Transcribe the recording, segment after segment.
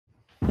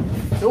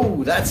Oh,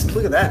 look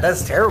at that.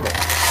 That's terrible.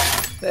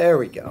 There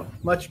we go.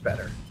 Much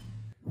better.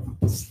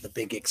 It's the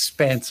big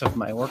expanse of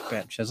my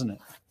workbench, isn't it?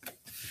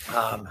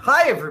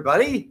 Hi,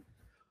 everybody.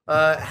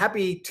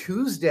 Happy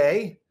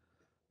Tuesday.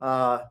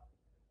 I'm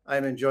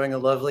enjoying a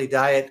lovely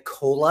Diet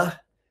Cola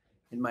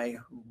in my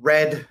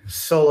red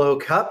Solo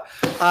cup.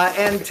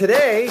 And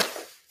today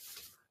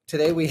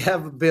we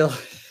have a bill.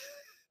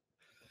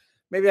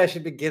 Maybe I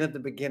should begin at the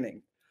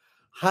beginning.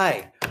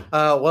 Hi,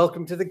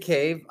 welcome to the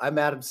cave. I'm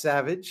Adam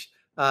Savage.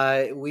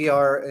 We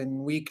are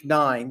in week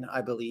 9,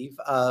 I believe,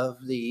 of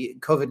the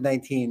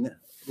COVID-19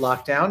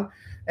 lockdown.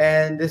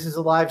 And this is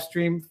a live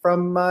stream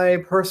from my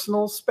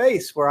personal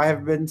space where I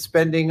have been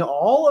spending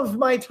all of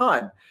my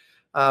time.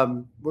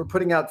 We're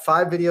putting out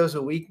 5 videos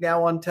a week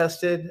now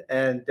untested.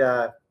 And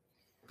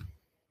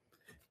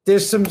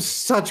there's some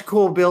such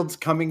cool builds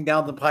coming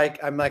down the pike.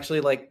 I'm actually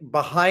like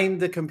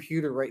behind the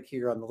computer right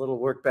here on the little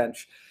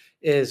workbench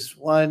is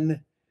 1,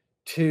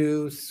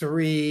 2,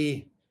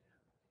 3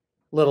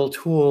 little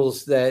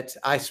tools that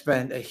I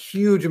spent a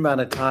huge amount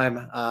of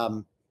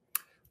time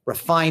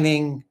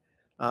refining.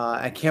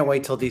 I can't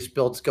wait till these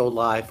builds go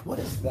live. What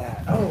is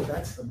that? Oh,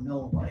 that's the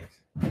mill light.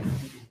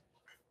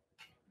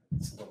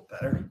 It's a little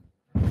better.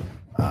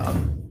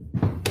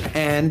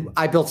 And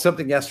I built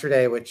something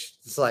yesterday, which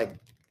is like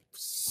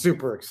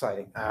super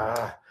exciting.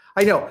 I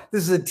know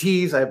this is a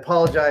tease. I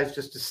apologize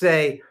just to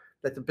say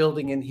that the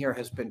building in here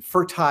has been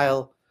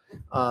fertile.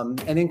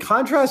 And in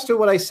contrast to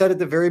what I said at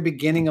the very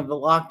beginning of the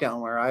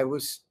lockdown, where I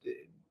was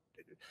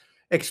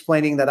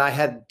explaining that I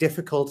had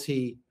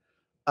difficulty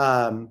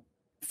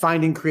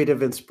finding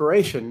creative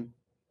inspiration,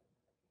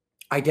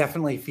 I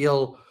definitely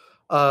feel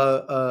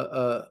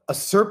a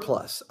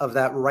surplus of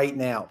that right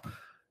now.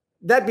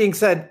 That being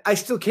said, I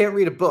still can't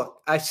read a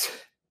book.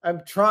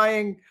 I'm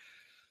trying.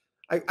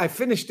 I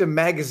finished a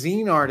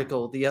magazine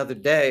article the other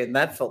day, and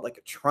that felt like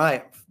a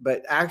triumph.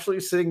 But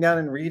actually sitting down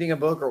and reading a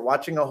book or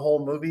watching a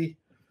whole movie,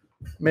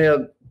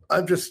 man,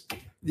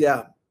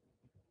 the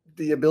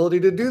ability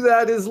to do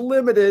that is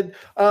limited.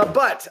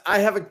 But I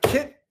have a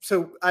kit,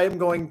 so I am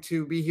going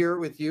to be here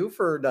with you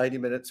for 90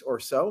 minutes or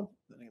so.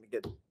 Then I'm going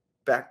to get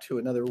back to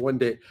another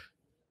one-day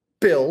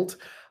build.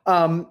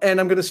 And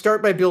I'm going to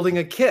start by building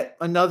a kit,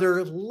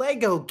 another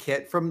Lego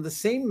kit from the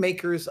same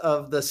makers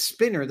of the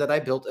spinner that I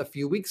built a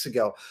few weeks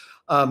ago.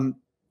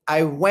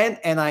 I went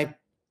and I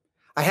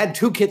had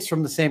 2 kits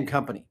from the same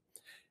company.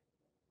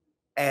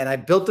 And I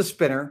built the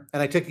spinner,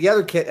 and I took the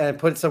other kit and I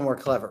put it somewhere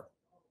clever,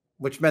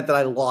 which meant that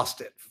I lost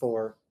it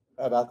for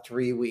about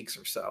 3 weeks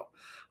or so.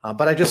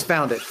 But I just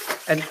found it,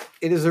 and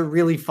it is a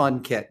really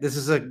fun kit. This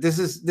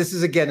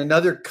is again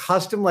another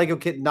custom Lego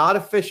kit, not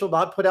official,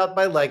 not put out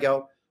by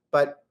Lego,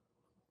 but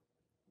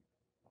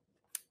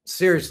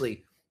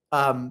seriously,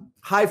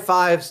 high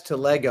fives to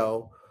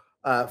Lego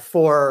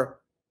for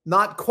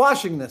not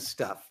quashing this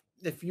stuff.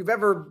 If you've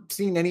ever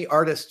seen any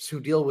artists who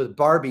deal with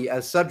Barbie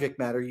as subject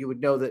matter, you would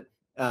know that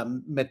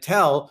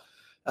Mattel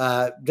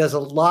does a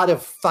lot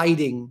of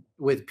fighting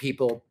with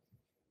people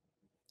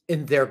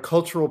in their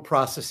cultural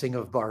processing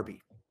of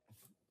Barbie.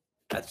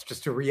 That's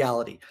just a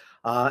reality.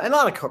 And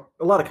a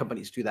lot of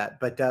companies do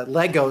that, but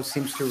Lego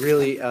seems to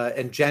really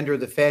engender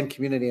the fan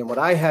community. And what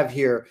I have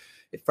here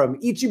from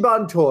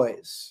Ichiban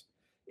Toys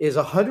is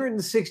a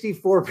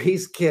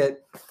 164-piece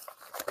kit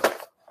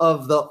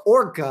of the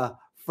Orca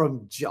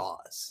from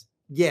Jaws.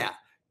 Yeah.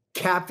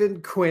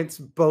 Captain Quint's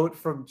boat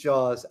from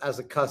Jaws as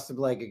a custom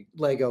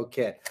Lego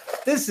kit.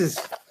 This is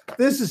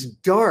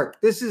dark.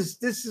 This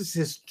is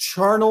his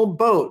charnel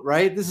boat,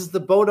 right? This is the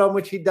boat on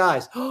which he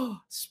dies. Oh,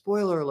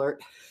 spoiler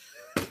alert.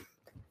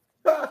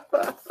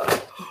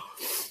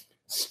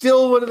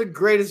 Still one of the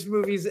greatest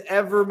movies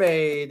ever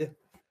made.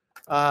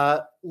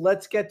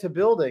 Let's get to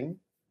building.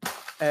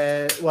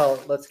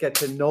 Let's get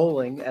to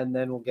knolling, and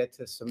then we'll get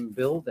to some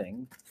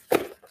building.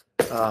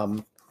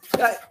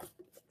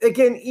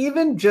 Again,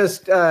 even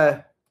just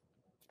look,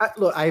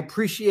 I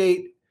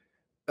appreciate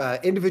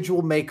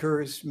individual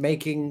makers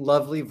making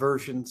lovely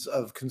versions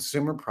of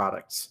consumer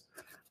products.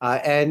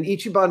 And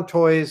Ichiban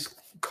Toys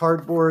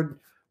cardboard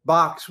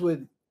box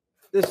with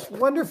this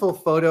wonderful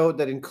photo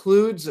that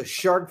includes a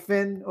shark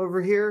fin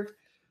over here.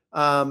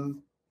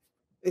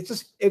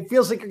 It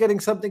feels like you're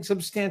getting something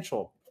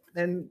substantial,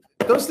 and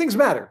those things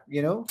matter,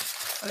 you know.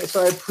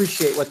 So I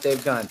appreciate what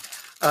they've done.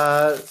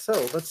 So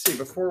let's see.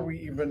 Before we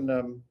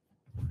even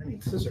I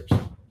need scissors.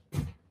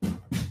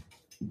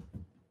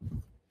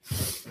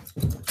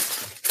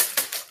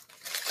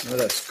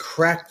 Let us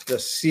crack the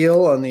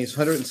seal on these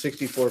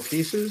 164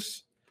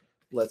 pieces.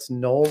 Let's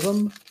knoll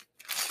them.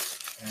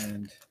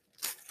 And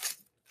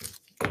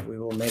we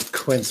will make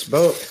Quint's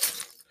boat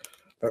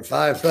for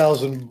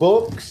 5,000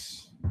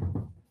 books.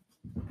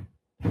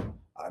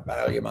 I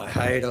value my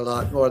hide a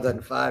lot more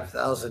than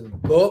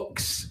 5,000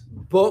 books.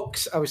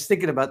 Books. I was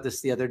thinking about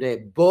this the other day.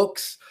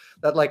 Books.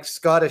 That like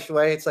Scottish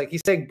way. It's like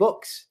he's saying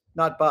books,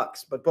 not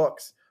bucks, but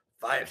books.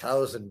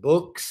 5,000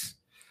 books.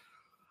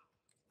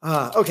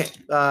 Okay.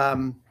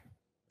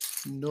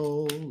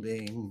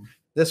 Knolling.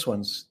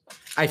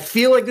 I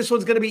feel like this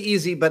one's going to be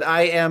easy, but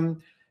I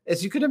am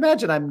as you can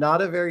imagine, I'm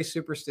not a very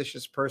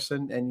superstitious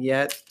person. And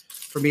yet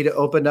for me to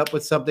open up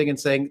with something and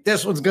saying,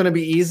 this one's going to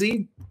be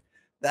easy,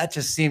 that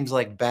just seems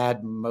like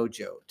bad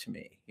mojo to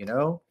me, you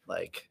know,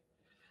 like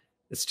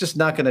it's just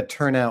not going to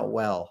turn out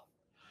well.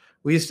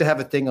 We used to have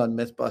a thing on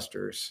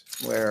Mythbusters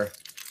where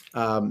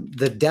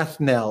the death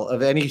knell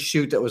of any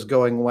shoot that was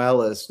going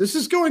well is, this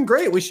is going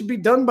great, we should be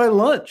done by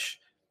lunch.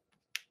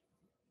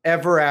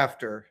 Ever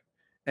after.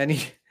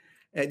 And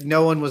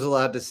no one was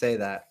allowed to say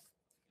that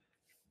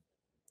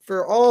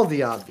for all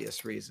the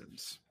obvious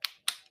reasons.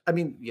 I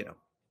mean, you know,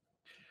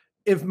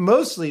 if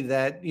mostly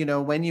that, you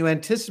know, when you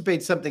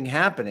anticipate something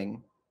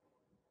happening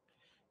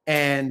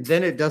and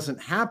then it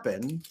doesn't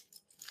happen,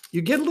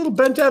 you get a little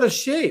bent out of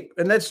shape,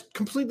 and that's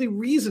completely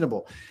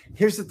reasonable.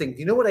 Here's the thing.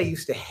 You know what I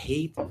used to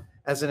hate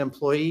as an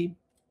employee?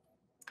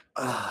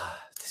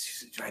 This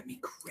used to drive me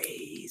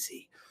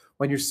crazy.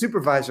 When your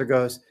supervisor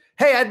goes,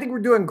 hey, I think we're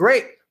doing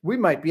great. We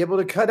might be able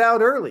to cut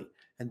out early.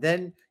 And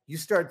then you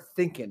start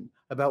thinking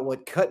about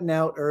what cutting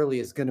out early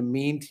is going to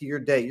mean to your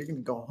day. You're going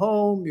to go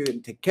home. You're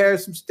going to take care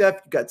of some stuff.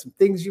 You got some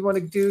things you want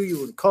to do. You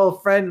want to call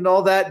a friend and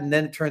all that. And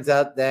then it turns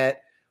out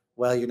that,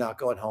 well, you're not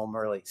going home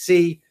early.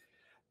 See,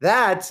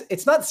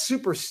 it's not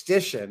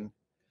superstition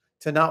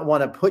to not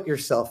want to put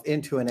yourself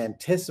into an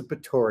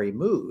anticipatory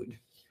mood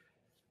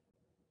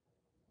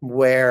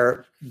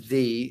where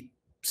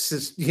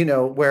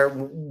where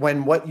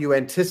when what you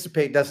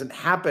anticipate doesn't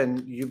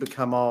happen, you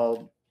become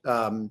all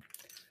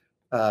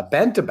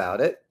bent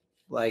about it.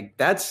 Like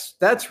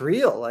that's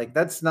real. Like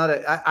that's not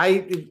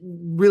it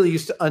really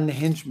used to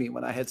unhinge me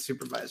when I had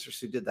supervisors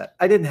who did that.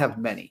 I didn't have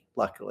many,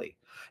 luckily.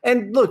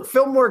 And look,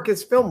 film work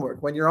is film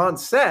work. When you're on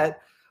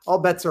set, all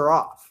bets are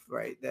off,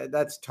 right?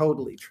 That's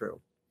totally true.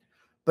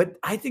 But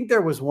I think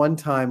there was one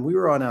time we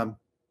were on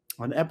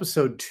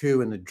episode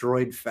 2 in the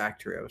Droid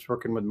Factory. I was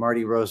working with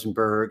Marty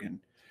Rosenberg and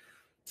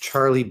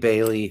Charlie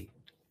Bailey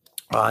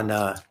on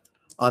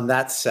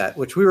that set,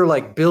 which we were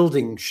like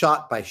building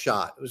shot by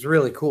shot. It was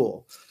really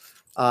cool.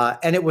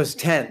 And it was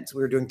 10s.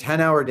 We were doing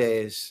 10-hour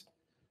days.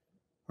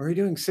 Were we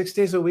doing 6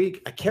 days a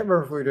week? I can't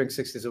remember if we were doing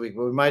 6 days a week,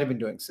 but we might have been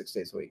doing 6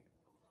 days a week.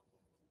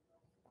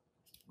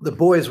 The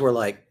boys were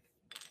like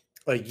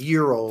a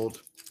year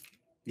old.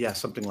 Yeah,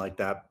 something like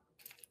that.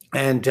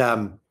 And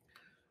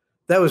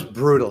that was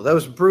brutal. That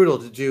was brutal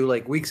to do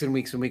like weeks and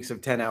weeks and weeks of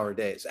 10-hour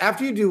days.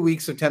 After you do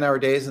weeks of 10-hour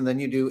days and then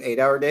you do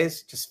 8-hour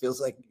days, it just feels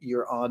like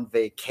you're on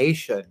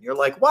vacation. You're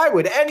like, why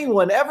would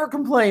anyone ever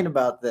complain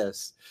about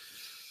this?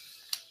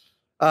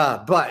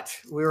 But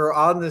we were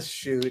on this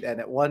shoot, and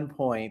at one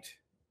point,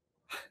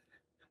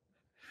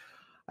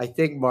 I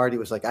think Marty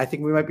was like, I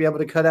think we might be able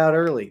to cut out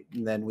early.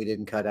 And then we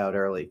didn't cut out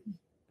early.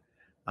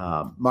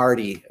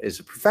 Marty is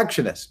a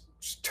perfectionist.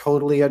 It's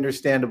totally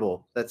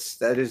understandable.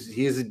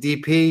 He is a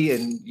DP,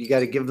 and you got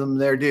to give them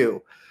their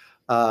due.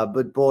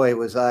 But boy,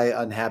 was I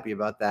unhappy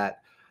about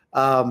that.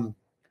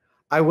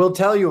 I will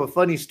tell you a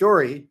funny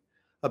story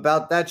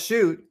about that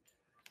shoot,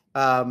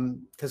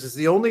 because it's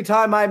the only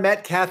time I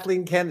met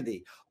Kathleen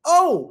Kennedy.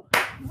 Oh,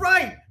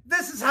 right.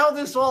 This is how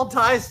this all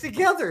ties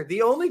together.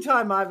 The only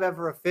time I've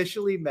ever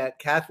officially met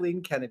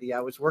Kathleen Kennedy,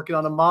 I was working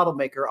on a model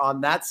maker on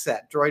that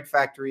set, Droid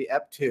Factory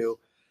Ep 2.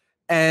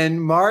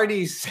 And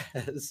Marty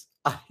says,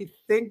 I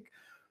think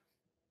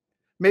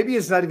maybe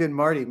it's not even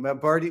Marty.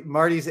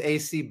 Marty's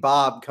AC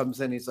Bob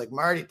comes in. He's like,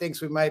 Marty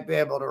thinks we might be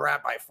able to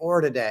wrap by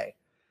 4 today.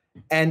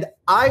 And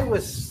I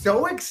was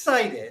so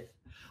excited.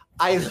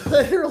 I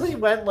literally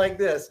went like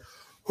this.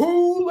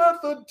 Who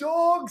let the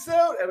dogs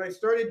out? And I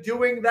started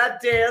doing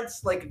that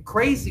dance like a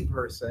crazy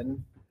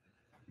person.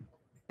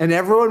 And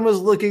everyone was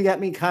looking at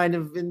me kind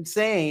of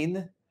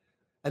insane.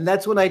 And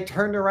that's when I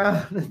turned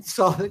around and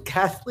saw that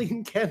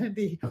Kathleen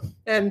Kennedy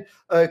and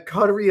a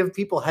coterie of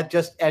people had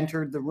just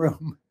entered the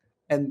room.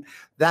 And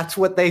that's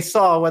what they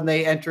saw when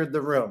they entered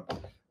the room.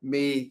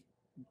 Me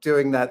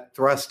doing that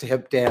thrust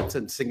hip dance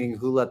and singing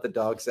Who Let the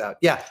Dogs Out.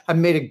 Yeah, I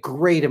made a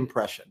great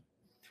impression.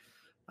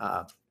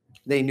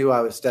 They knew I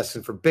was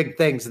destined for big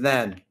things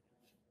then.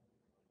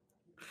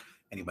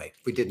 Anyway,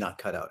 we did not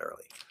cut out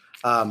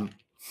early.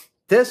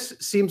 This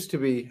seems to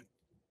be,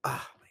 my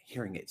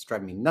hearing aids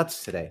driving me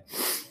nuts today.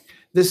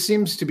 This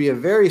seems to be a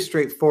very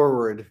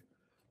straightforward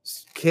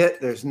kit.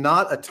 There's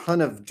not a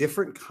ton of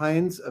different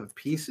kinds of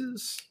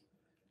pieces.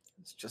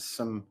 It's just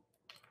some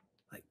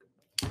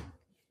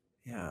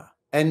yeah.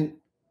 And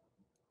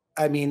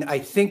I mean, I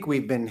think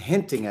we've been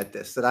hinting at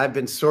this, that I've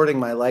been sorting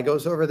my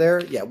Legos over there.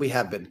 Yeah, we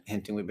have been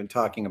hinting. We've been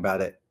talking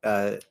about it.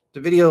 The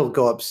video will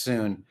go up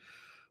soon.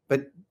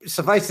 But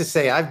suffice to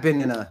say, I've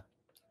been in a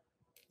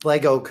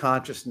Lego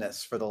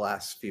consciousness for the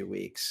last few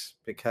weeks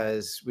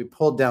because we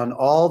pulled down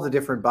all the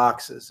different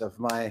boxes of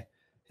my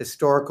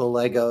historical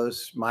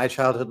Legos, my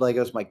childhood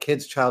Legos, my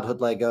kids' childhood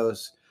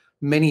Legos,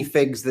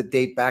 minifigs that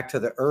date back to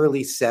the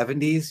early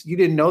 70s. You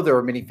didn't know there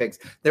were minifigs.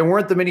 There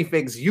weren't the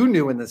minifigs you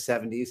knew in the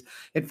 70s.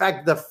 In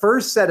fact, the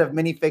first set of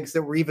minifigs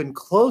that were even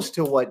close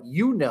to what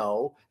you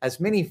know as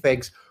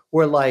minifigs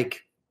were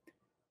like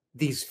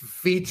these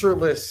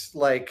featureless,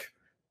 like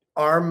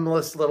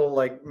armless little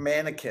like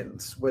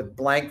mannequins with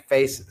blank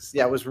faces.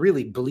 Yeah, it was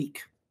really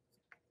bleak.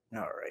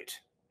 All right.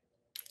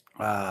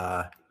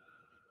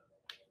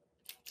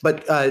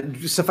 But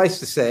suffice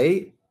to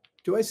say,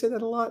 do I say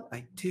that a lot?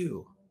 I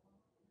do.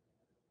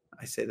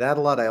 I say that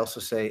a lot. I also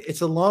say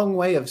it's a long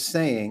way of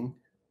saying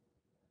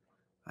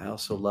I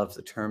also love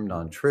the term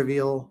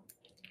non-trivial.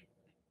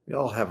 We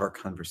all have our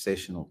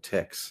conversational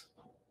tics.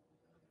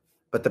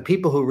 But the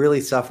people who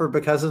really suffer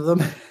because of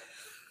them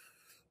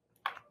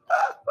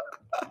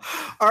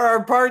are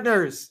our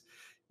partners.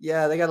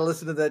 Yeah, they got to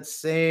listen to that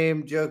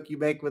same joke you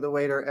make with a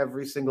waiter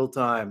every single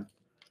time.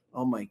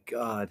 Oh my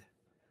God.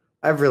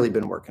 I've really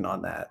been working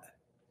on that.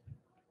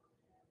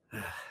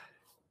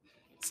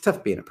 It's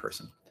tough being a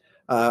person.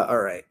 All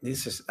right.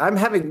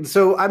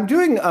 I'm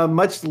doing a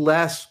much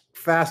less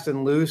fast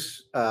and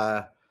loose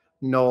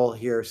Knoll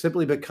here,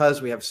 simply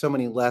because we have so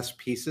many less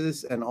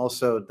pieces. And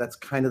also that's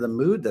kind of the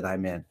mood that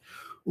I'm in.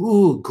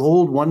 Ooh,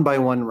 gold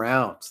 1x1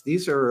 rounds.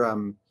 These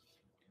are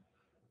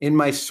in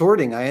my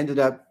sorting. I ended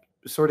up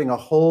sorting a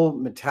whole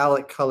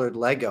metallic colored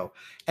Lego.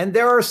 And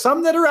there are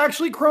some that are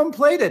actually chrome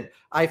plated,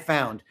 I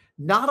found.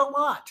 Not a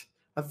lot.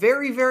 A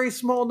very, very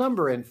small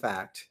number, in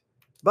fact.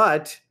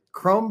 But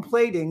chrome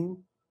plating,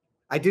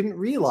 I didn't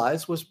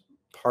realize was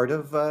part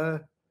of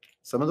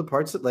some of the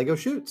parts that Lego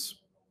shoots.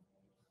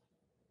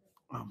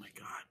 Oh my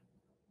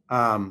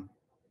God.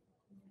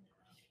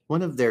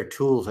 One of their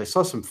tools, I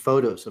saw some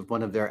photos of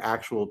one of their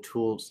actual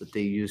tools that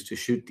they use to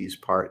shoot these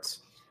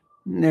parts.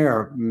 And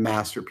they're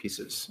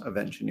masterpieces of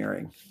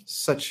engineering.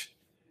 Such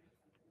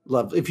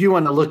love. If you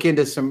want to look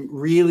into some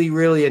really,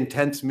 really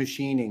intense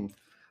machining,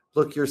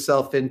 look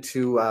yourself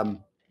into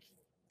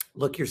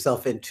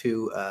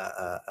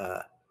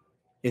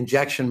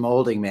injection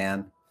molding,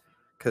 man,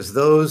 because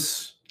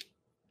those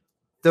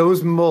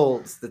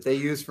molds that they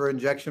use for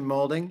injection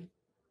molding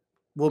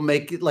will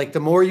make it, like, the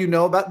more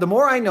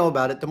I know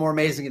about it, the more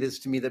amazing it is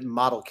to me that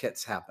model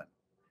kits happen,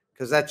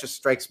 because that just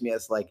strikes me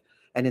as like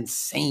an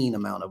insane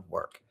amount of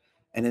work.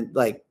 And it,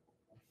 like,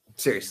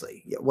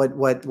 seriously,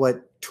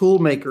 what tool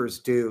makers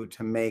do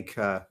to make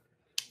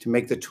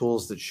the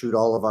tools that shoot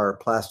all of our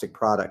plastic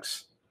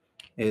products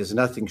is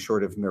nothing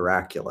short of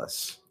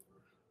miraculous.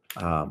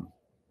 I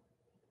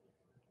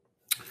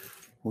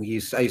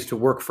used to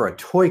work for a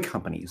toy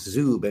company,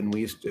 Zoob, and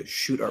we used to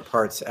shoot our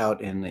parts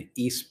out in the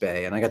East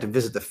Bay, and I got to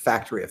visit the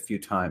factory a few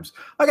times.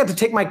 I got to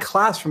take my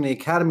class from the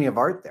Academy of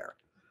Art there.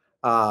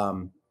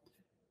 And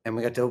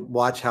we got to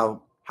watch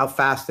how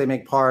fast they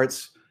make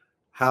parts,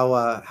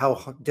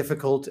 how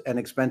difficult and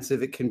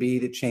expensive it can be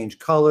to change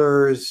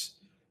colors,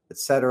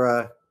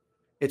 etc.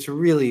 It's a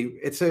really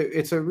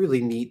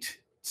neat,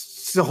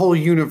 it's a whole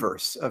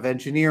universe of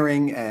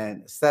engineering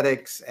and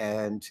aesthetics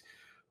and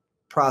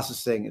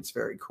processing. It's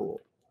very cool.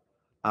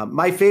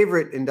 My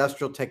favorite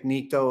industrial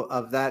technique, though,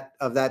 of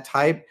that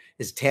type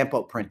is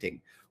tampo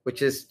printing,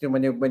 which is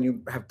when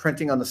you have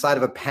printing on the side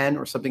of a pen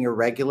or something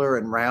irregular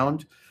and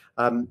round.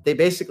 They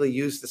basically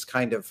use this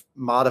kind of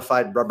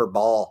modified rubber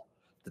ball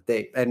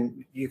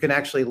and you can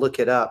actually look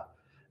it up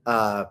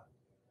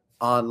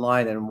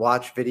online and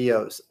watch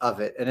videos of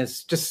it, and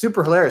it's just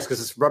super hilarious because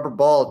this rubber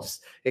ball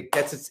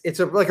it's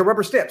like a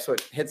rubber stamp, so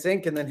it hits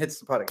ink and then hits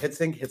the product, hits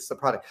ink, hits the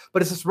product,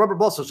 but it's this rubber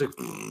ball, so it's like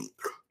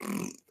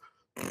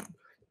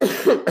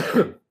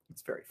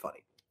it's very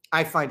funny.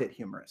 I find it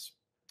humorous.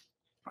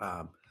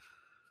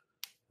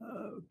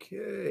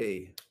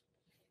 Okay,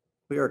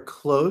 we are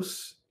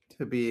close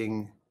to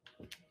being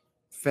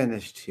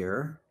finished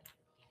here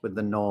with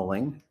the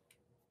knolling.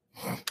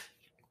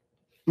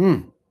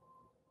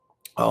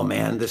 Oh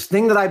man, this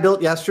thing that I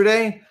built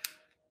yesterday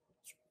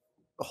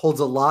holds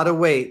a lot of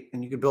weight,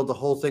 and you can build the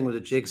whole thing with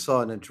a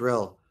jigsaw and a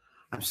drill.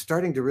 I'm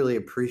starting to really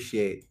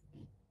appreciate,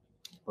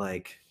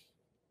 like,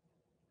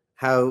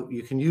 how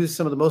you can use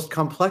some of the most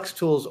complex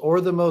tools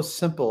or the most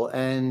simple,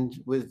 and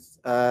with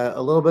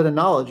a little bit of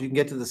knowledge, you can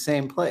get to the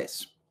same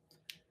place.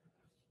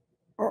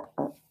 Oh,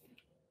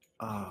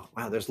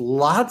 wow, there's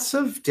lots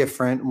of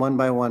different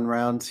 1x1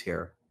 rounds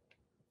here.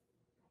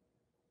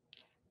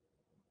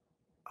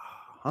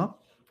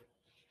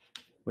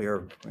 We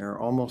are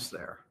almost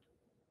there.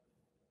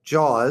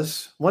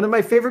 Jaws, one of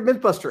my favorite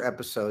Mythbuster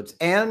episodes.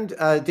 And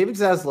David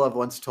Zaslav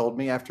once told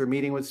me, after a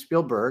meeting with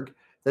Spielberg,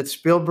 that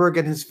Spielberg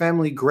and his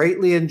family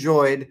greatly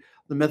enjoyed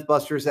the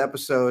Mythbusters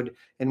episode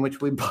in which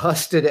we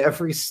busted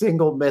every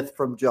single myth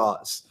from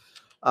Jaws.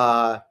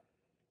 That's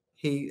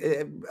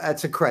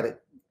a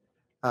credit.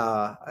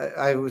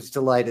 I was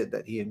delighted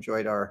that he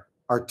enjoyed our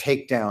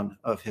takedown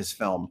of his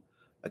film,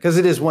 because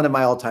it is one of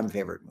my all-time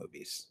favorite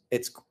movies.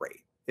 It's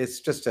great.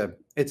 It's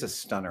a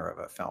stunner of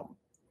a film,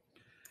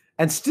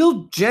 and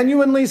still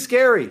genuinely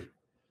scary.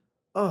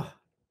 Oh,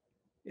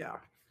 yeah.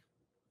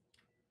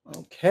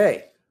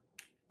 Okay.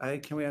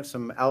 Can we have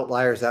some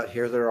outliers out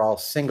here that are all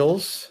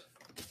singles?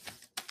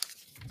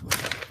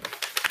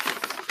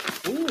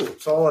 Ooh,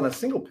 it's all on a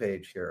single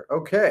page here.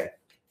 Okay.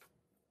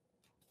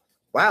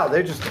 Wow,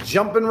 they're just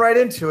jumping right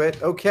into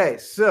it. Okay,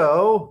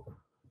 so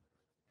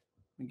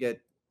we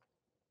get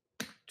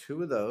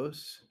 2 of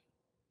those.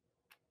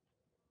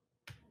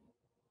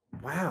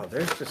 Wow,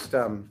 there's just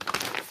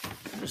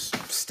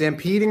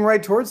stampeding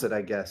right towards it,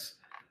 I guess.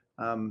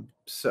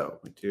 So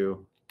we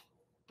do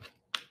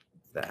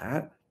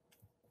that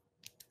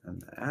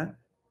and that.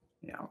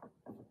 Yeah.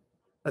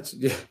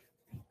 Yeah.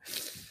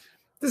 This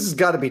has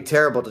got to be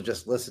terrible to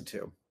just listen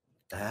to.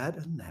 That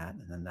and that,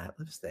 and then that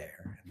lives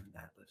there, and then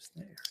that lives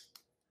there.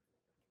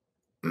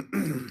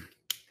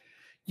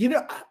 You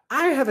know,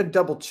 I haven't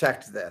double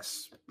checked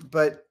this,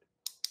 but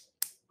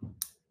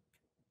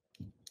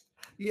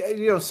yeah,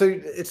 you know, so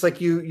it's like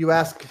you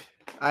ask.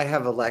 I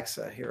have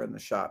Alexa here in the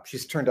shop.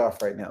 She's turned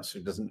off right now, so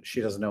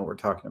she doesn't know we're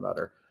talking about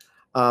her.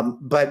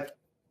 But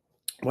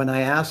when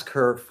I ask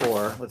her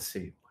for, let's see,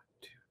 1,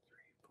 2, 3,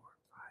 4,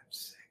 5,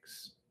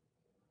 6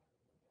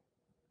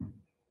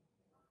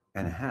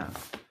 and a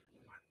half. 1,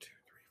 2,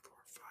 3, 4,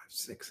 5,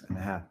 6 and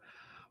a half.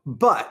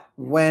 But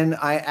when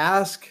I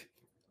ask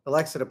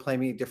Alexa to play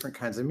me different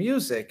kinds of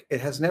music,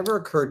 it has never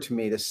occurred to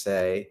me to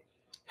say,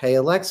 hey,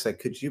 Alexa,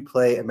 could you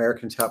play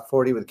American Top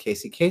 40 with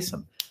Casey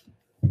Kasem?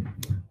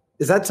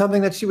 Is that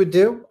something that she would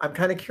do? I'm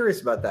kind of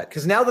curious about that.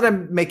 Because now that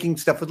I'm making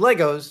stuff with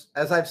Legos,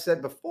 as I've said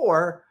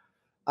before,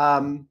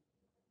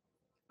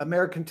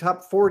 American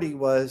Top 40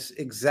 was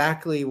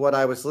exactly what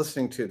I was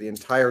listening to the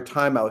entire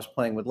time I was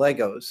playing with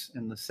Legos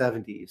in the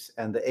 70s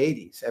and the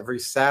 80s. Every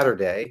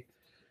Saturday,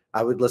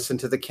 I would listen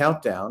to the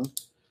countdown.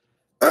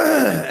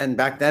 And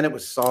back then it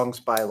was songs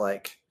by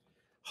like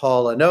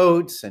Hall &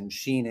 Oates and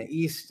Sheena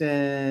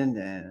Easton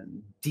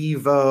and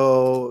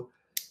Devo.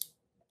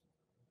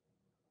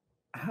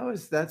 How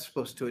is that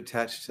supposed to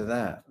attach to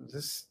that?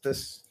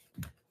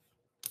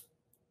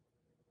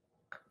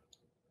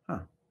 Huh.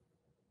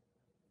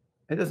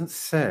 It doesn't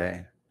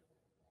say,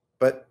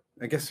 but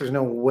I guess there's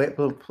no way.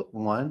 We'll put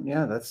one.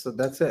 Yeah, that's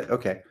it.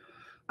 Okay.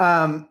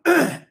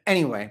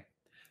 Anyway,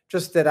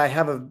 just that I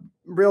have a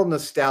real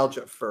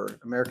nostalgia for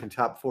American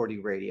Top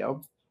 40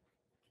 radio.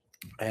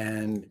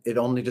 And it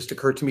only just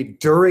occurred to me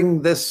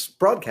during this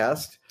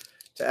broadcast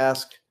to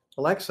ask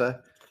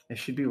Alexa if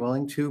she'd be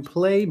willing to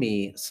play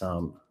me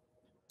some.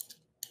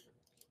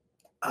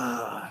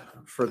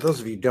 For those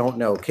of you who don't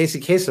know, Casey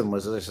Kasem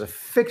was a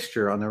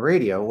fixture on the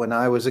radio when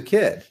I was a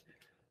kid.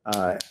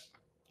 And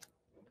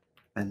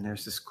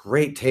there's this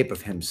great tape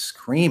of him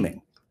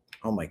screaming.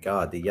 Oh my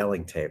God, the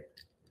yelling tape.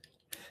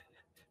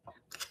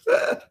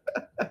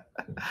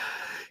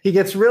 He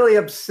gets really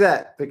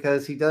upset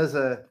because he does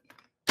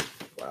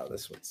wow,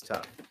 this one's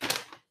tough.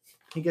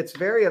 He gets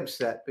very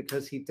upset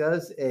because he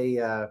does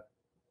well,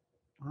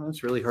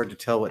 it's really hard to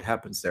tell what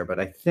happens there, but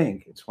I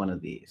think it's one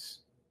of these.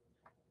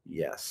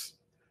 Yes.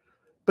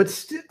 But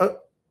still,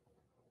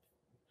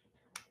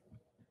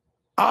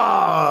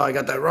 I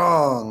got that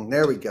wrong.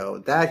 There we go.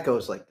 That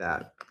goes like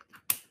that.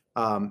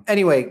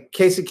 Anyway,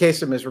 Casey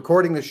Kasem is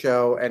recording the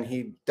show, and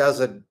he does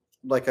a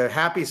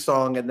happy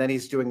song, and then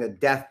he's doing a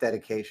death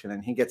dedication,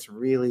 and he gets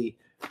really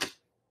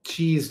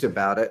cheesed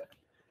about it,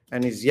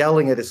 and he's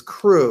yelling at his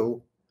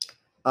crew,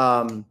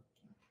 and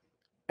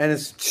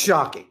it's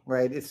shocking,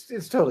 right? It's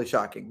totally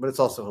shocking, but it's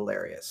also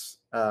hilarious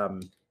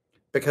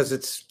because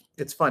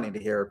it's funny to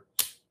hear.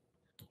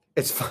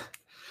 It's fun.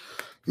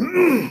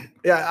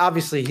 Yeah,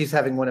 obviously he's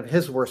having one of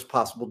his worst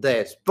possible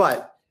days,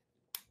 but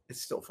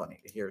it's still funny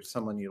to hear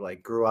someone you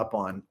like grew up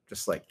on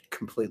just like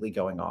completely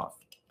going off.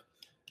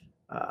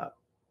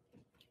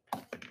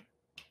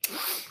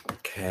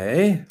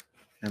 Okay,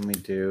 and we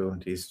do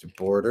these two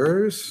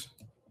borders.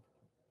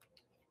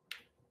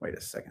 Wait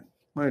a second.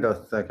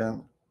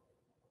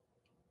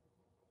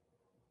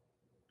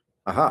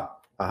 Aha.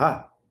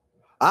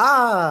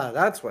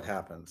 That's what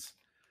happens.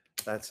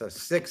 That's a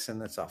 6 and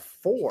that's a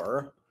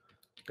 4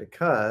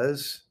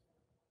 because,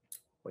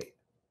 wait.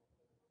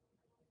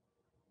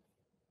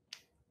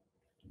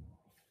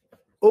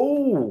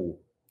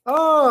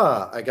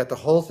 I got the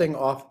whole thing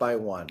off by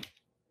 1.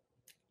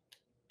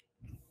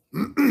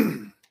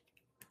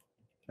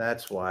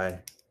 That's why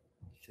I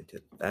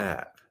did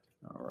that.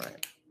 All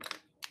right.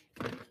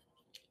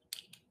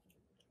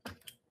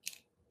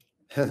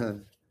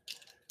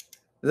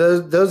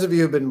 Those of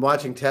you who've been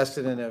watching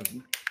Tested and have,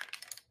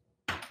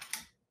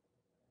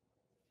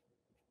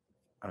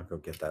 I'll go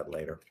get that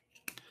later.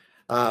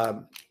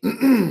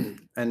 And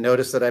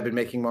notice that I've been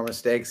making more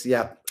mistakes.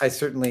 Yeah, I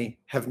certainly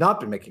have not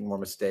been making more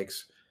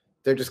mistakes.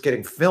 They're just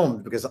getting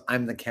filmed because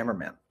I'm the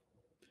cameraman.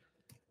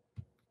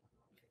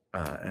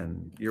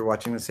 And you're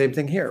watching the same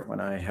thing here when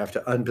I have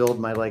to unbuild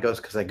my Legos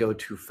because I go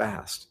too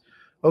fast.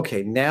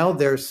 Okay, now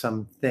there's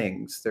some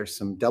things. There's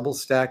some double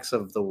stacks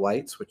of the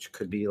whites, which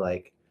could be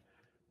like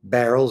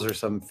barrels or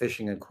some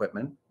fishing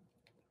equipment.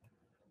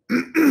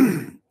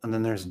 And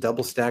then there's a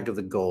double stack of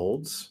the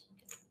golds.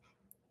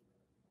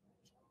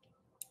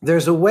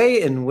 There's a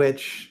way in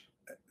which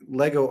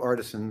Lego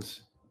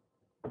artisans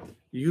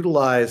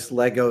utilize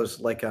Legos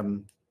like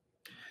the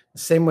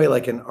same way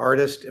like an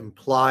artist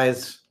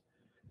implies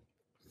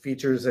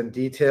features and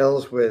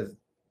details with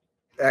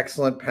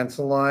excellent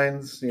pencil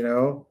lines, you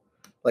know,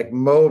 like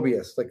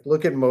Mobius. Like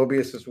look at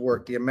Mobius's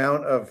work, the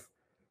amount of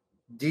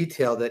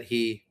detail that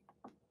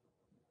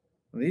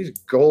these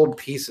gold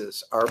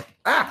pieces are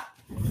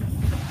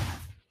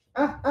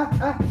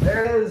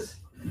there it is.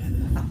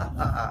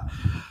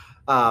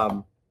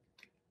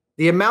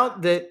 The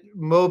amount that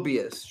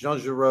Mobius, Jean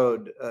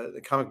Giraud,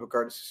 the comic book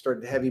artist who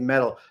started heavy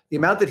metal, the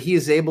amount that he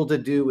is able to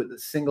do with a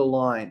single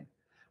line,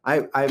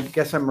 I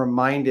guess I'm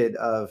reminded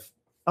of,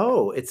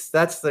 oh,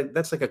 that's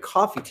like a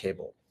coffee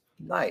table.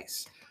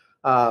 Nice.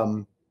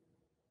 That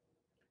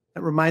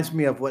reminds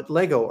me of what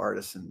Lego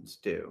artisans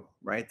do,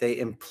 right? They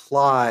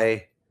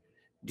imply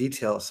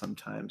details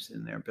sometimes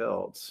in their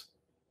builds.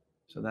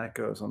 So that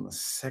goes on the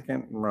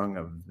second rung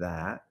of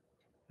that.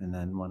 And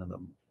then one of the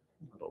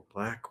little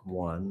black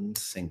one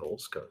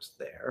singles goes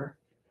there.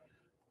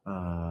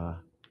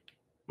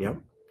 Yep.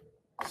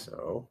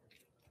 So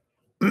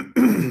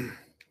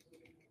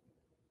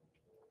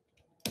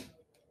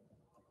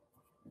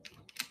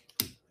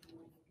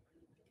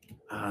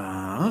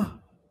I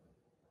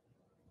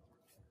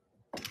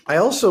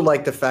also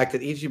like the fact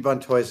that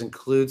Ichiban Toys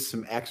includes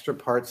some extra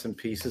parts and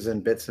pieces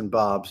and bits and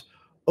bobs.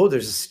 Oh,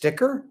 there's a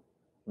sticker?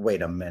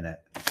 Wait a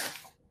minute.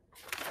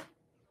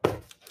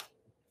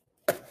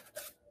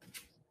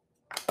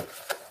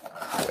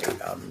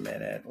 Wait a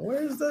minute.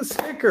 Where's the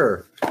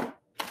sticker?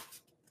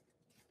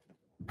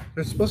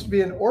 There's supposed to be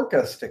an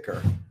Orca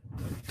sticker.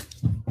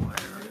 Where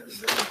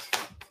is it?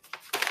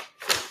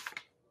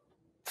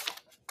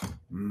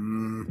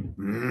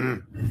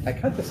 I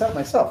cut this out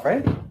myself,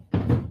 right?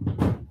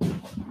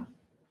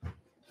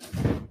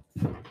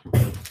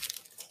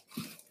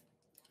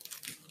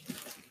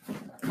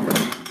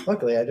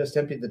 Luckily, I just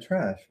emptied the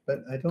trash,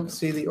 but I don't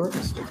see the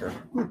Orca sticker.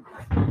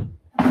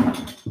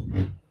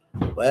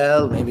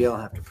 Well, maybe I'll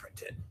have to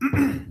print it.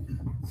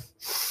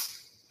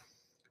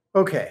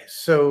 Okay,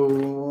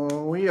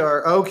 so we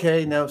are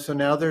okay now. So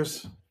now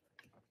there's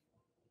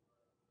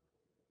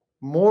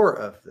more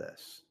of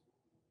this.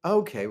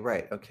 Okay,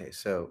 right. Okay,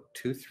 so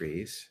 2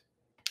 3s.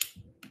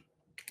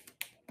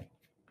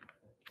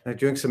 They're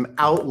doing some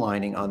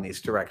outlining on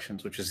these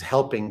directions, which is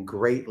helping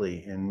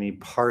greatly in me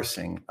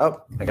parsing.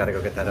 Oh, I got to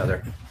go get that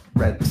other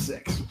red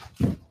 6.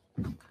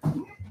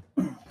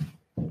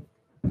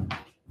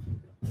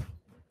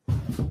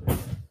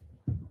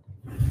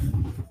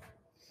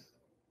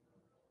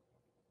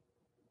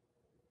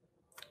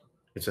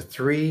 It's a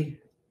 3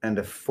 and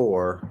a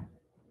 4.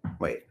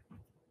 Wait,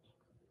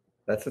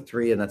 that's a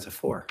 3 and that's a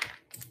 4.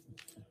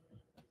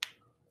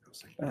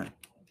 Goes like that.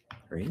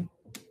 3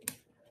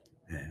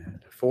 and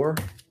a 4.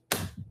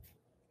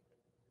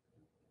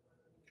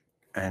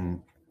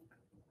 And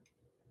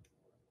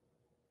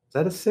is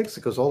that a 6?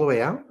 It goes all the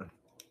way out?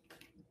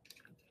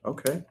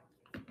 Okay.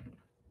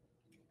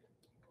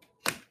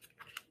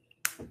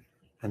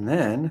 And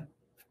then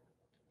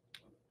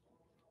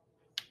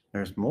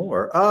there's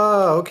more.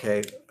 Oh,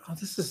 okay. Oh,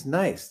 this is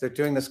nice. They're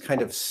doing this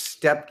kind of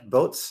stepped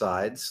both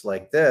sides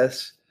like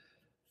this.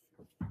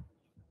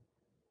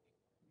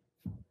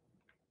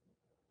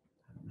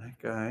 That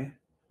guy.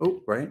 Oh,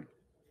 right.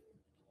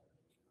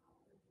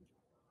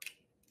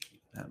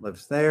 That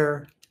lives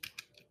there.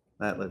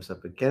 That lives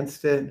up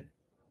against it.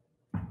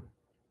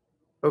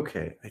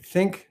 Okay, I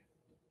think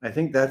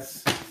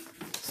that's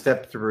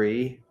step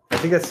 3. I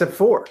think that's step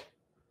 4.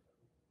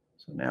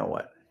 So now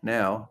what?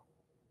 Now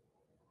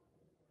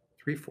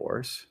 3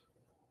 4s.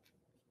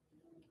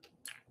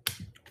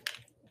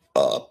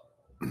 Up.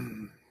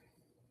 1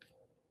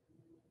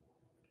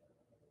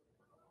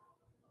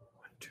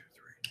 2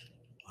 3.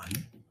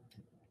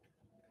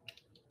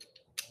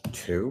 1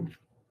 2.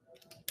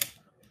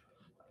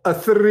 A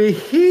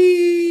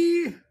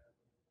 3.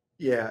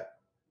 Yeah.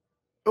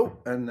 Oh,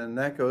 and then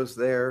that goes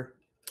there.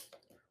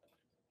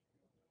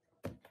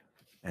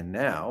 And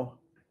now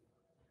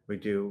we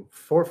do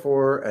 4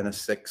 4 and a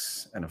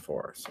 6 and a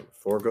 4. So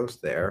 4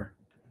 goes there.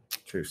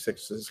 2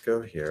 6s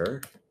go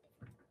here.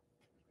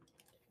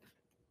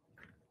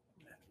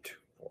 And 2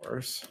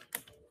 4s.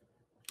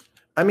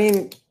 I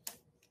mean,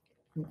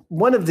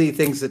 one of the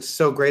things that's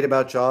so great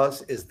about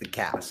Jaws is the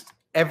cast.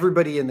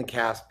 Everybody in the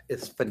cast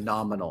is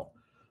phenomenal.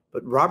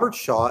 But Robert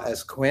Shaw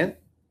as Quint,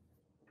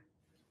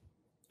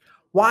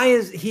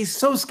 he's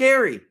so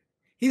scary?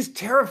 He's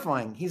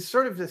terrifying. He's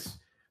sort of this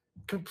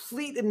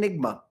complete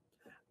enigma.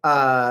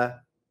 And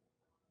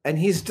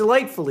he's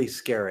delightfully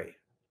scary.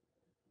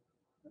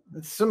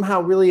 It's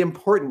somehow really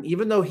important.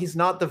 Even though he's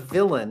not the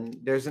villain,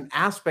 there's an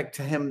aspect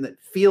to him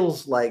that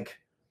feels like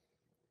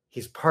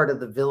he's part of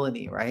the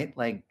villainy, right?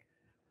 Like,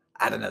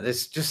 I don't know,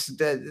 there's just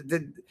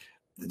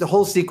the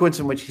whole sequence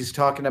in which he's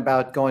talking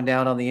about going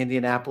down on the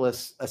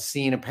Indianapolis, a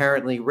scene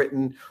apparently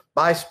written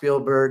by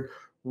Spielberg,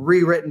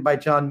 rewritten by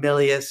John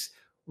Milius,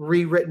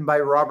 rewritten by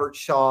Robert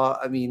Shaw.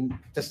 I mean,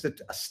 just a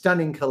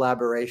stunning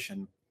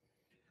collaboration.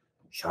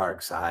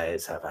 Shark's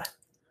eyes have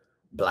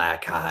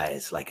black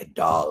eyes like a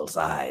doll's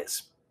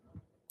eyes.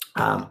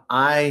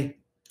 I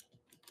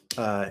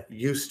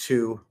used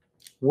to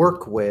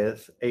work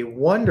with a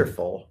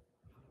wonderful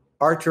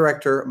art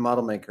director,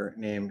 model maker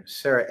named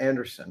Sarah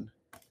Anderson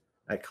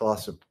at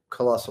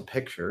Colossal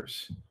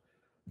Pictures.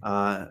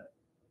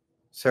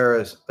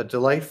 Sarah's a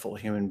delightful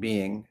human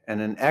being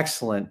and an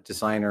excellent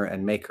designer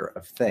and maker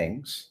of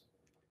things.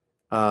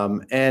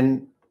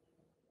 And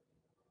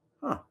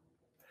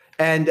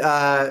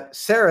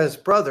Sarah's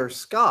brother,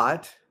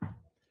 Scott,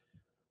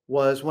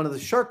 was one of the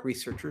shark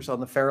researchers on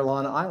the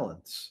Farallon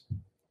Islands.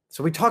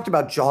 So we talked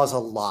about Jaws a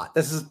lot.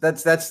 That's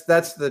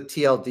the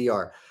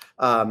TLDR.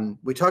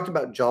 We talked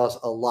about Jaws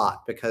a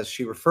lot because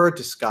she referred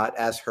to Scott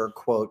as her,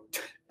 quote,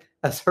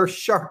 as her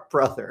shark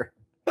brother.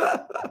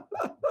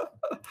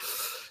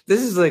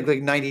 This is like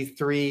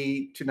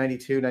 93 to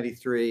 92,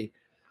 93.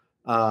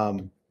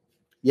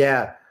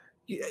 Yeah.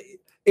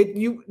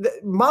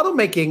 Model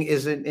making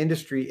is an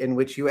industry in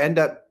which you end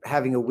up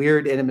having a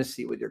weird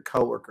intimacy with your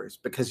coworkers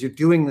because you're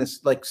doing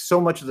this, like, so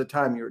much of the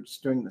time you're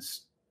just doing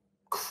this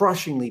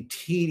crushingly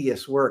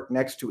tedious work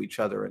next to each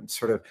other and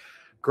sort of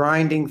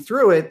grinding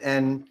through it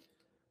and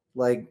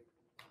like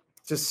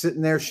just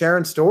sitting there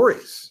sharing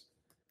stories.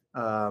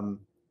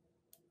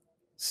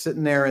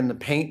 Sitting there in the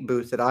paint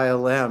booth at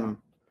ILM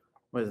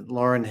with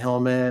Lauren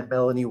Hillman,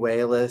 Melanie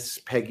Wallace,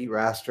 Peggy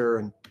Raster,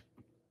 and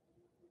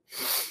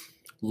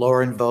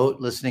Lauren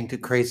Vogt, listening to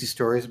crazy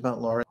stories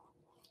about Lauren.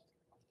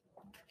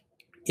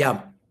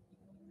 Yeah.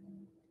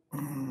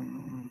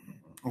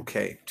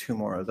 Okay, 2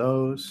 more of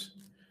those.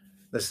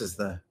 This is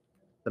the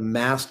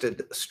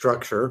masted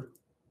structure.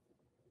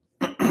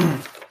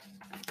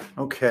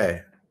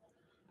 Okay.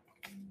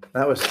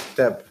 That was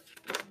step.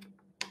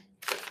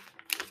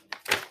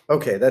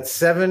 Okay, that's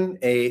 7,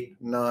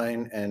 8,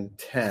 9, and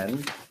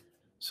 10.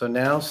 So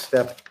now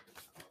step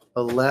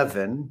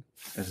 11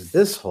 is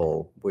this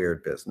whole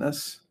weird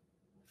business.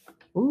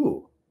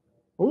 Ooh.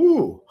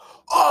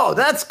 Oh,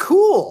 that's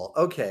cool.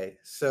 Okay,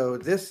 so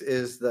this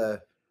is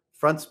the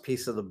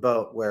frontpiece of the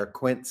boat where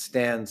Quint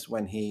stands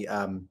when he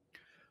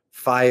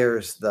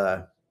fires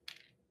the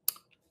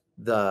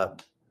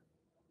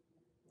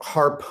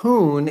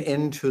harpoon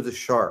into the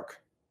shark.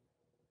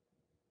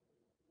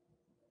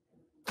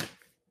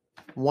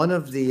 One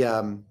of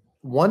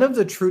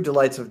the true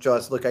delights of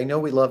Jaws. Look, I know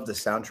we love the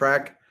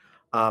soundtrack,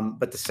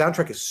 but the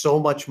soundtrack is so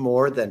much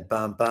more than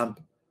bum bum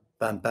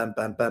bum bum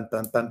bum bum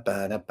bum bum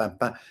bum bum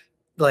bum.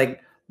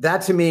 Like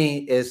that to me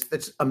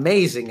it's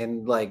amazing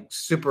and like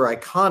super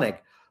iconic.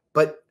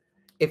 But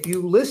if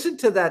you listen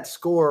to that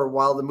score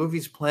while the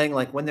movie's playing,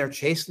 like when they're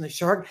chasing the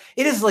shark,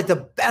 it is like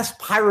the best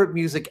pirate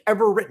music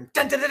ever written.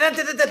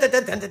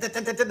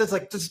 It's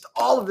like just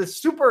all of this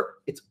super.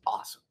 It's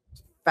awesome.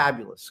 It's a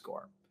fabulous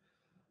score.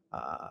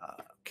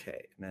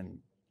 Okay, and then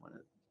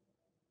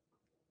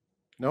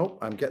nope,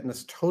 I'm getting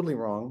this totally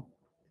wrong.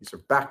 These are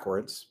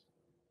backwards.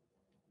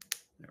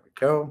 There we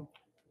go.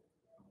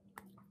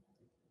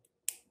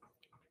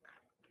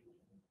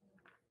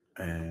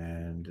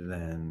 And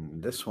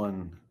then this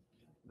one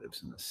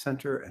lives in the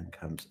center and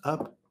comes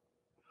up.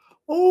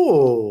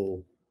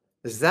 Oh,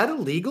 is that a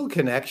legal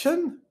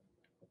connection?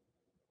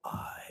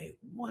 I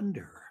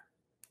wonder.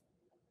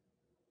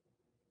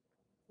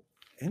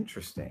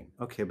 Interesting.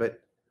 Okay,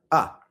 but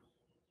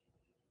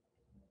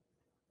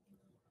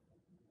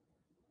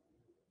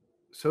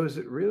so is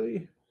it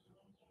really?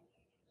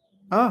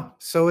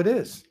 So it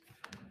is.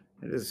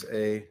 It is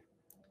a,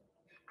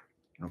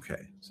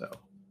 okay, so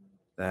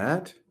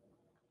that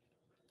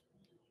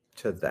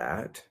to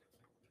that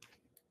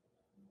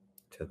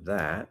to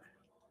that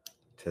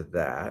to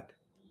that.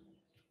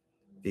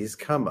 These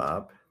come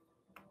up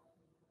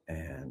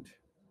and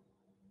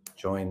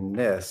join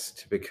this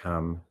to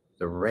become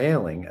the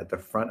railing at the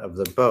front of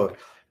the boat.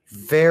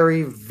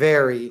 Very,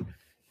 very,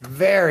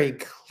 very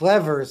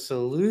clever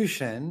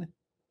solution.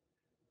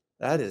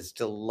 That is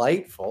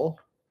delightful.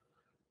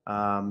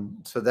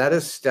 So that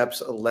is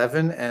steps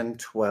 11 and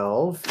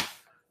 12.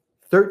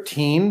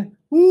 13.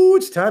 Ooh,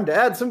 it's time to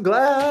add some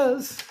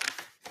glass.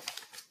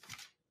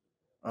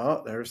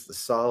 Oh, there's the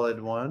solid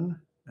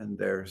one. And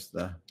there's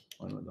the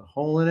one with the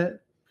hole in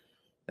it.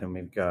 Then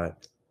we've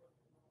got,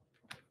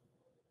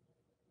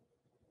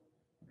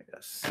 wait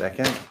a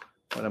second.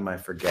 What am I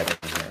forgetting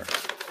here?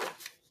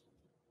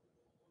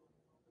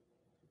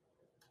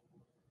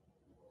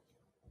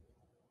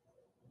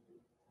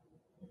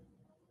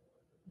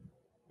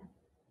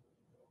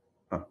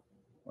 Oh,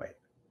 wait.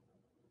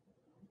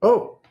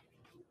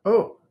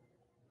 Oh,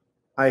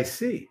 I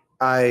see.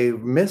 I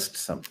missed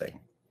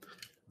something.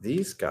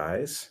 These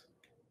guys.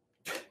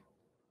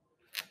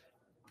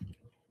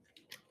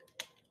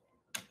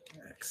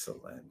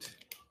 Excellent.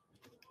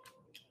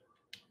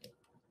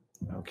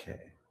 Okay.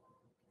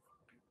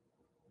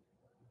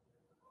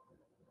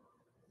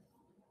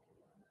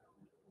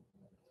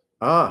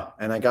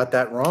 And I got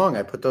that wrong.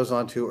 I put those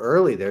on too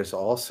early. There's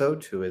also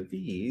 2 of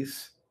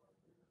these.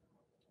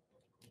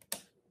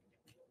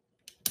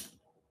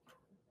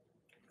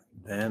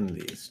 Then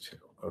these 2.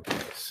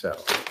 Okay, so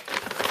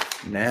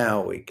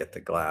now we get the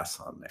glass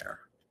on there.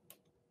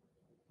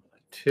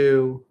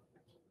 2,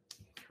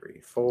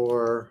 3,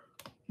 4.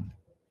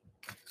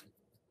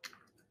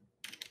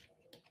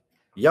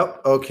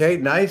 Yep. Okay,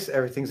 nice.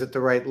 Everything's at the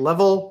right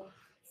level.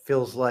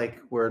 Feels like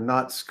we're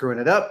not screwing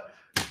it up.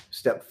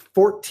 Step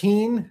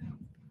 14.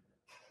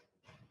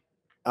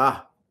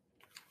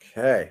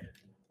 Okay.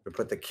 We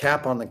put the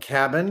cap on the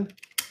cabin.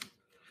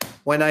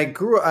 When I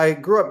grew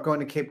up going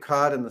to Cape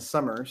Cod in the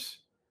summers.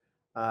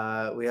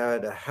 We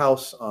had a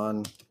house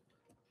on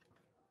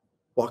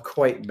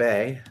Waquoit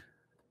Bay,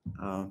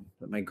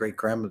 that my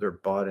great-grandmother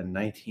bought in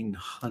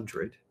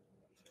 1900.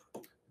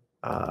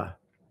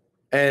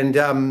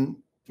 And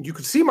you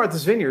could see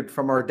Martha's Vineyard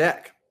from our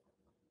deck.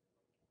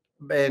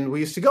 And we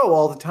used to go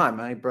all the time.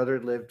 My brother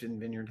lived in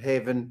Vineyard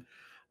Haven.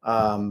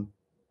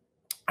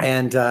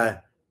 And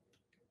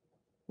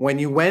when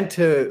you went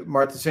to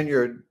Martha's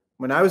Vineyard,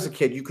 when I was a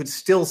kid, you could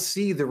still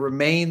see the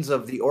remains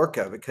of the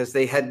Orca because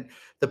they had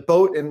the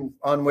boat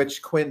on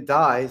which Quint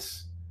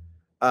dies.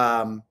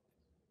 The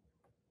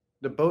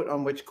boat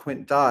on which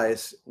Quint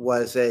dies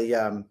was they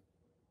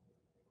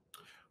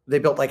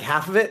built like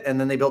half of it, and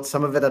then they built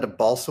some of it out of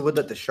balsa wood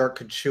that the shark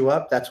could chew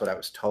up. That's what I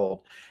was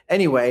told.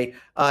 Anyway,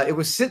 it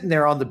was sitting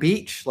there on the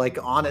beach, like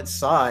on its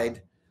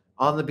side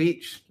on the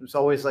beach. It was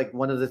always like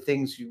one of the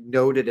things you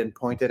noted and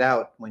pointed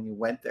out when you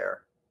went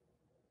there.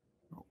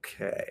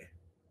 Okay.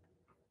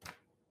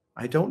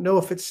 I don't know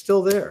if it's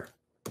still there.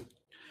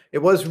 It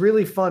was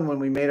really fun when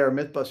we made our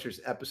Mythbusters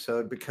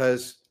episode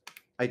because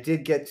I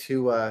did get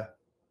to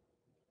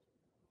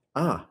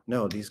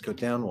no, these go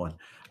down one.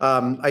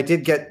 I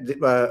did get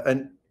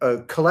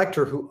a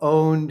collector who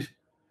owned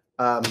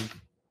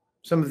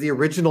some of the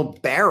original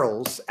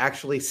barrels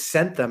actually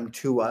sent them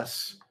to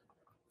us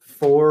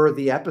for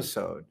the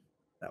episode.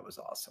 That was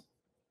awesome.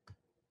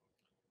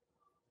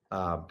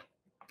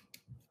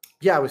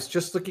 Yeah, I was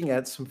just looking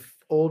at some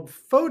old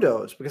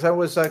photos because I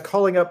was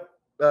calling up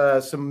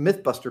some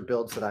Mythbuster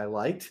builds that I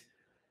liked.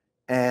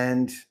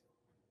 And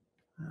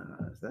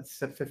that's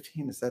set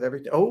 15. Is that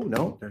everything? Oh,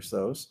 no, there's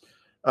those.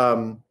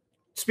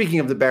 Speaking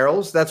of the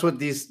barrels, that's what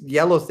these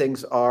yellow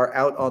things are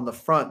out on the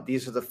front.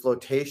 These are the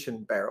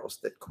flotation barrels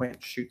that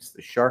Quint shoots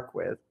the shark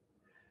with.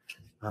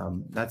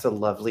 That's a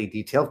lovely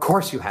detail. Of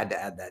course, you had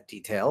to add that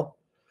detail.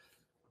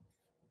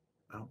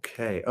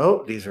 Okay.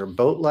 Oh, these are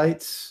boat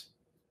lights.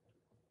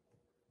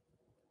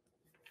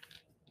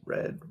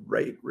 Red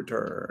rate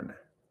return.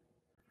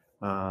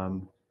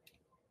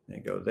 They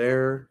go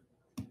there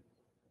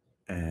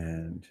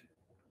and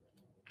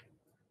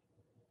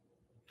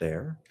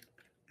there,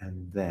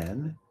 and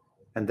then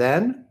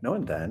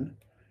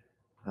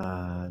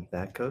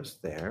that goes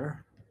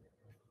there,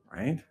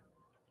 right?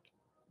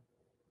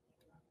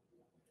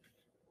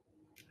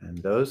 And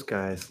those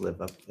guys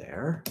live up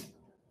there.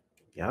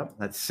 Yep,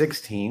 that's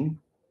 16.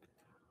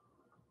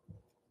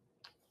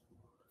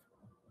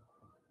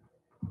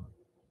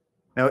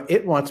 Now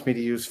it wants me to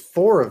use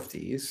 4 of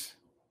these.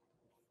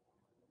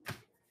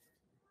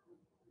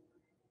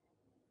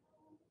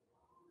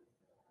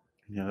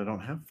 Yeah, I don't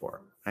have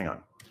 4. Hang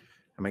on.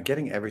 Am I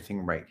getting everything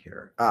right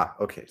here?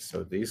 Okay.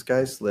 So these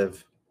guys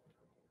live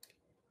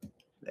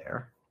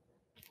there.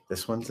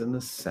 This one's in the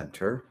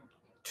center.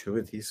 2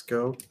 of these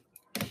go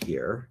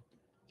here.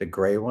 The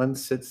gray one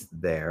sits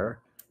there.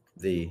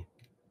 The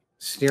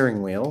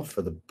steering wheel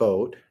for the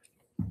boat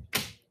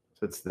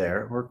sits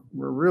there. We're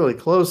really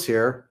close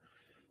here.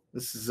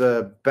 This is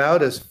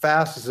about as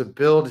fast as a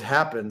build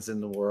happens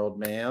in the world,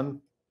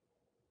 man.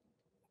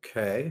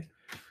 Okay.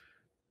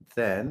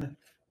 Then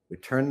we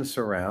turn this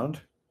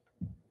around.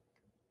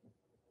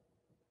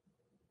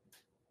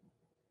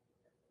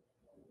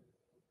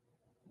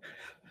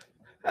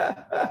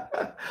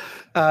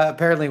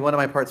 Apparently one of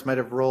my parts might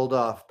have rolled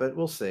off, but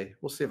we'll see.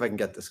 We'll see if I can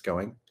get this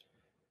going.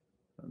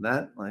 And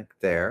that like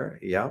there.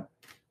 Yep.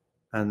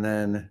 And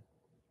then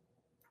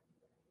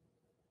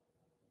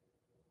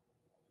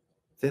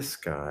this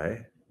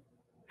guy,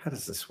 how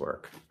does this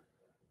work?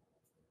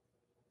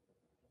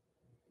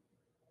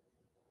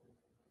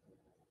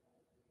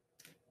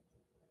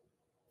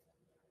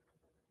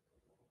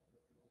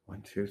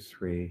 One, two,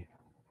 three.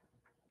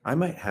 I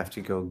might have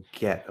to go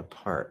get a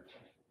part.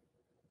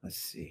 Let's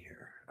see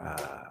here.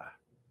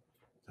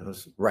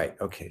 Those, right.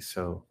 Okay.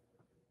 So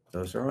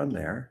those are on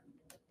there.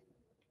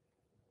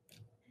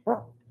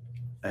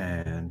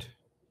 And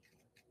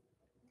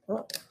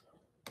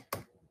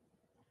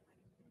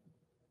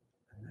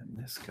then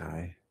this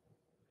guy.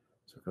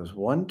 So it goes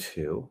 1,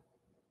 2,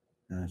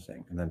 and I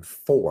think, and then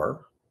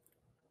 4.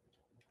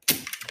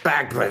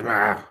 Back with me.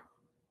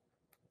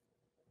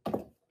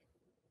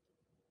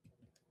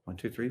 1,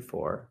 2, 3,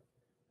 4.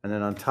 And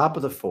then on top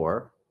of the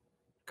 4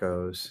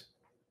 goes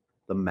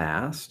the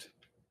mast.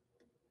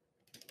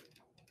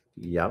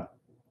 Yep.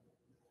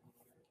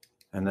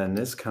 And then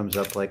this comes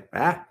up like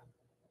that.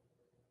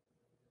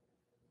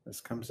 This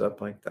comes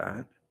up like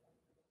that.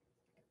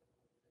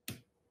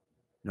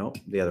 Nope,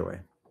 the other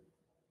way.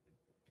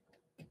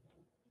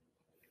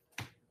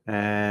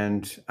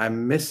 And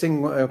I'm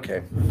missing,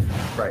 okay,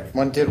 right,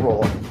 one did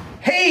roll.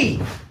 Hey!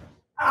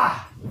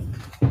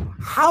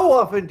 How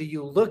often do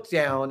you look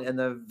down and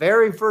the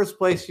very first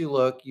place you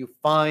look, you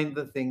find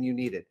the thing you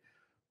needed?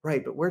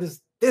 Right, but where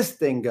does this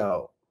thing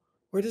go?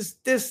 Where does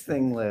this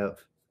thing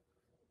live?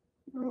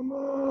 Come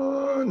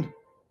on.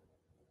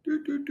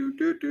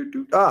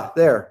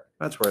 There.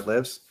 That's where it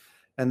lives.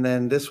 And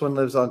then this one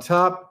lives on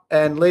top.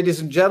 And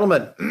ladies and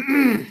gentlemen,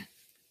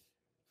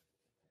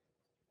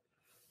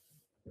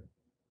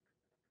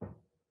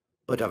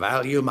 but I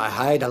value my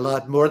hide a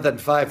lot more than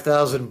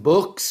 5,000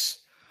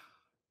 books.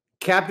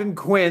 Captain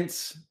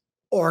Quint's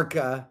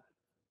Orca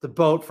the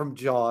boat from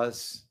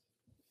Jaws,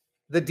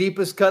 the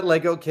deepest cut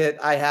Lego kit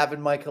I have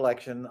in my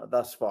collection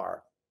thus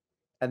far.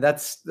 And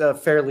that's a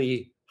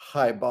fairly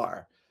high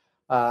bar.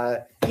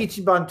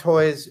 Ichiban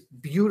Toys,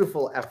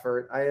 beautiful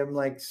effort. I am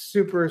like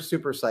super,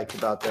 super psyched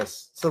about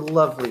this. It's a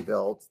lovely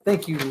build.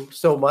 Thank you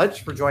so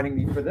much for joining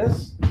me for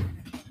this.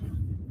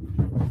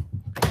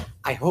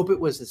 I hope it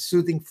was as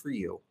soothing for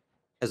you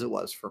as it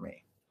was for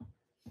me.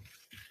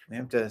 We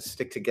have to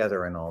stick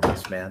together in all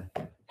this, man.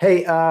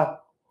 Hey,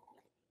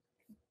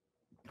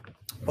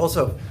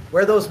 also,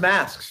 wear those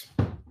masks.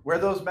 Wear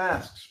those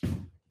masks.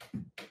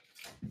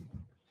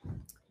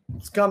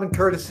 It's common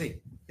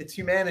courtesy. It's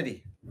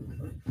humanity.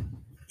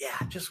 Yeah,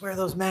 just wear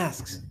those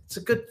masks. It's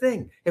a good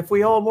thing. If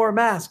we all wore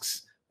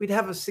masks, we'd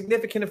have a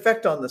significant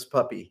effect on this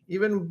puppy,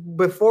 even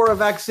before a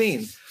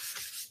vaccine.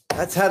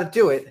 That's how to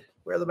do it.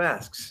 Wear the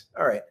masks.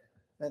 All right.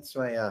 That's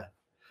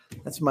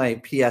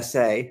my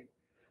PSA.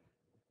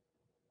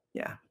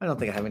 Yeah, I don't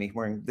think I have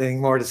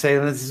anything more to say.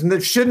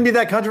 It shouldn't be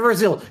that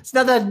controversial. It's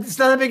not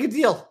that big a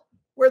deal.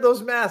 Wear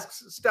those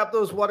masks. Stop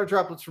those water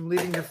droplets from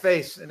leaving your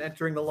face and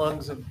entering the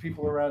lungs of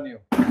people around you.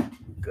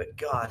 Good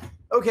God.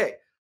 Okay.